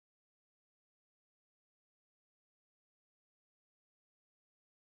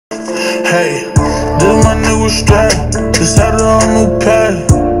Hey, this my nigga strap. Decided on a new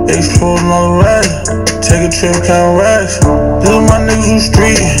path. Exposing all the rats. Take a trip, count racks. This is my niggas who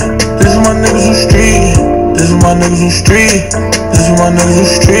street. This is my niggas who street. This is my niggas who street. This is my niggas who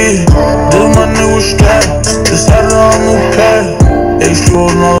street. This is my nigga strap. Decided on a new path.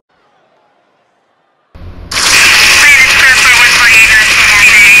 Exposing all the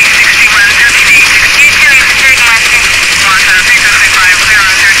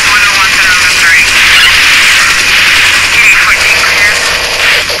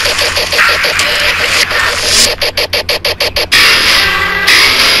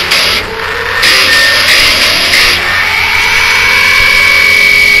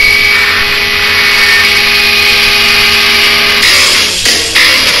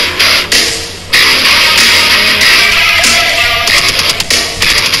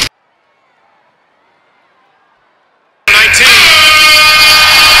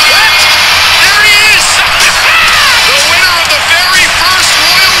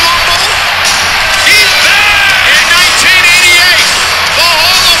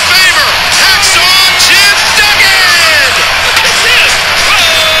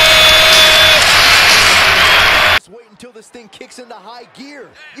this thing kicks into high gear.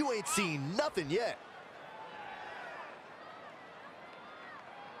 You ain't seen nothing yet.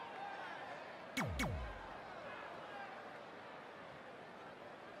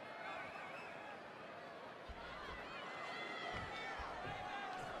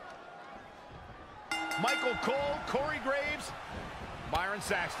 Michael Cole, Corey Graves, Byron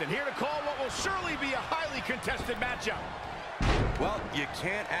Saxton here to call what will surely be a highly contested matchup. Well, you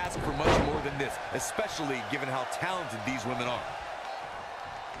can't ask for much more than this, especially given how talented these women are.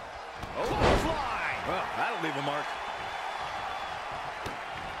 Oh, fly! Well, that'll leave a mark.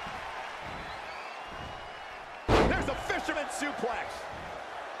 There's a fisherman suplex.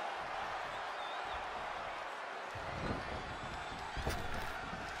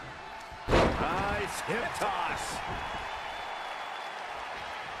 Nice hip toss.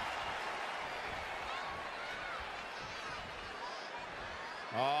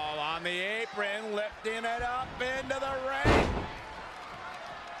 All on the apron, lifting it up into the ring.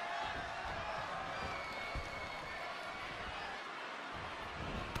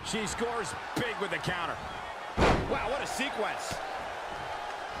 She scores big with the counter. Wow, what a sequence.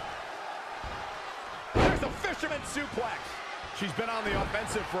 There's the fisherman suplex. She's been on the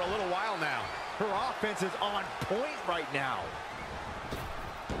offensive for a little while now. Her offense is on point right now.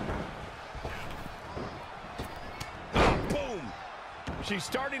 Boom. She's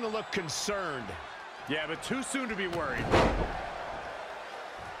starting to look concerned. Yeah, but too soon to be worried.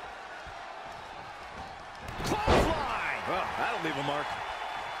 Clothesline! Well, that'll leave a mark.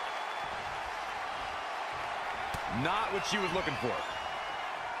 Not what she was looking for.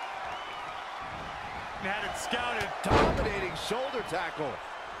 Had it scouted. Dominating shoulder tackle.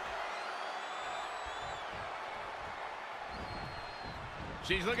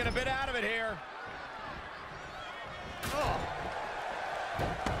 She's looking a bit out of it here. Oh.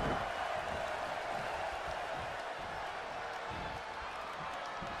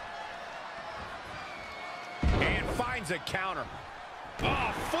 And finds a counter.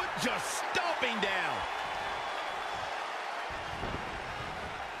 Oh, foot just stomping down.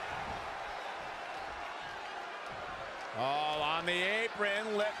 All on the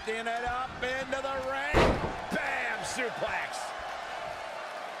apron, lifting it up into the ring. Bam! Suplex.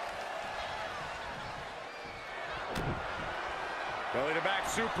 Belly to back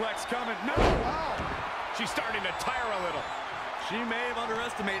suplex coming. No! Wow! She's starting to tire a little. She may have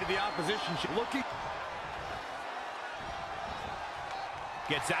underestimated the opposition. Looking.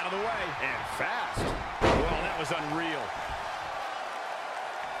 Gets out of the way. And fast. Well, that was unreal.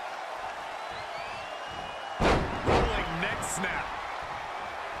 Rolling neck snap.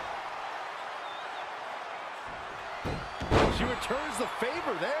 She returns the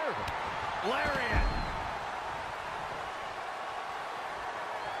favor there. Lariat.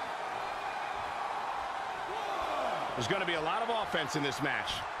 There's going to be a lot of offense in this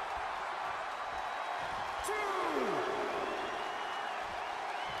match.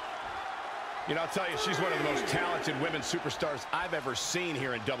 You know, I'll tell you, she's one of the most talented women superstars I've ever seen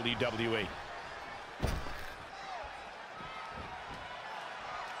here in WWE.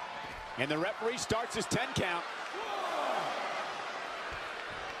 And the referee starts his 10 count.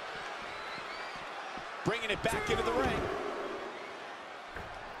 Bringing it back into the ring.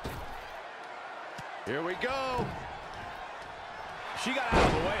 Here we go. She got out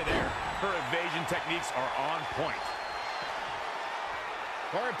of the way there. Her evasion techniques are on point.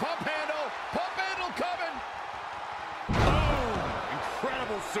 Corey, pump handle coming. Boom!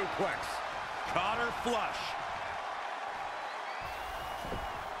 Incredible suplex. Caught her flush.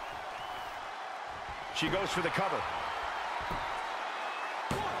 She goes for the cover.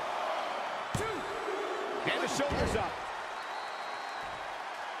 1, 2. And the shoulders up.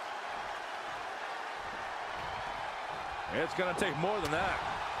 It's going to take more than that.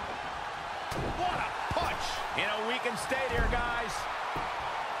 What a punch. You know, we can stay here, guys.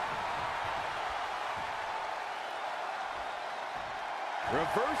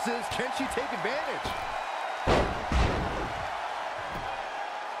 Reverses. Can she take advantage? 1,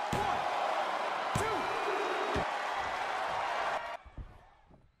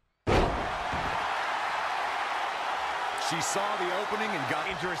 2. She saw the opening and got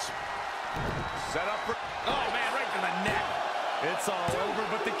Dangerous. Set up for... Oh, man, right to the neck. It's all over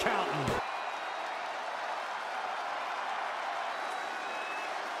but the counting.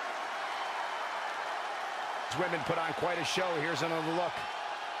 Women put on quite a show. Here's another look.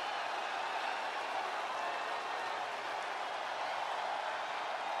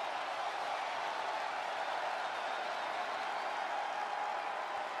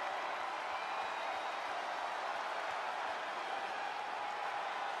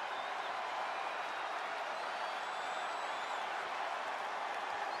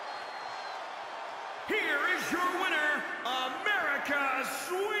 Here is your winner, America's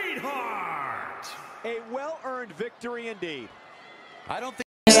Sweetheart. A well-earned victory indeed. I don't think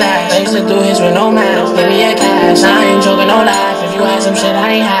I used to do his with no mask, give me a cash. I ain't joking, no life. If you had some shit, I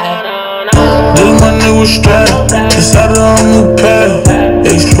ain't hide. This my nigga straight. Decided on a new pad.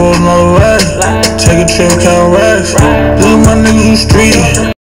 Explode another rag. Take a trip, count racks. This my niggas who street.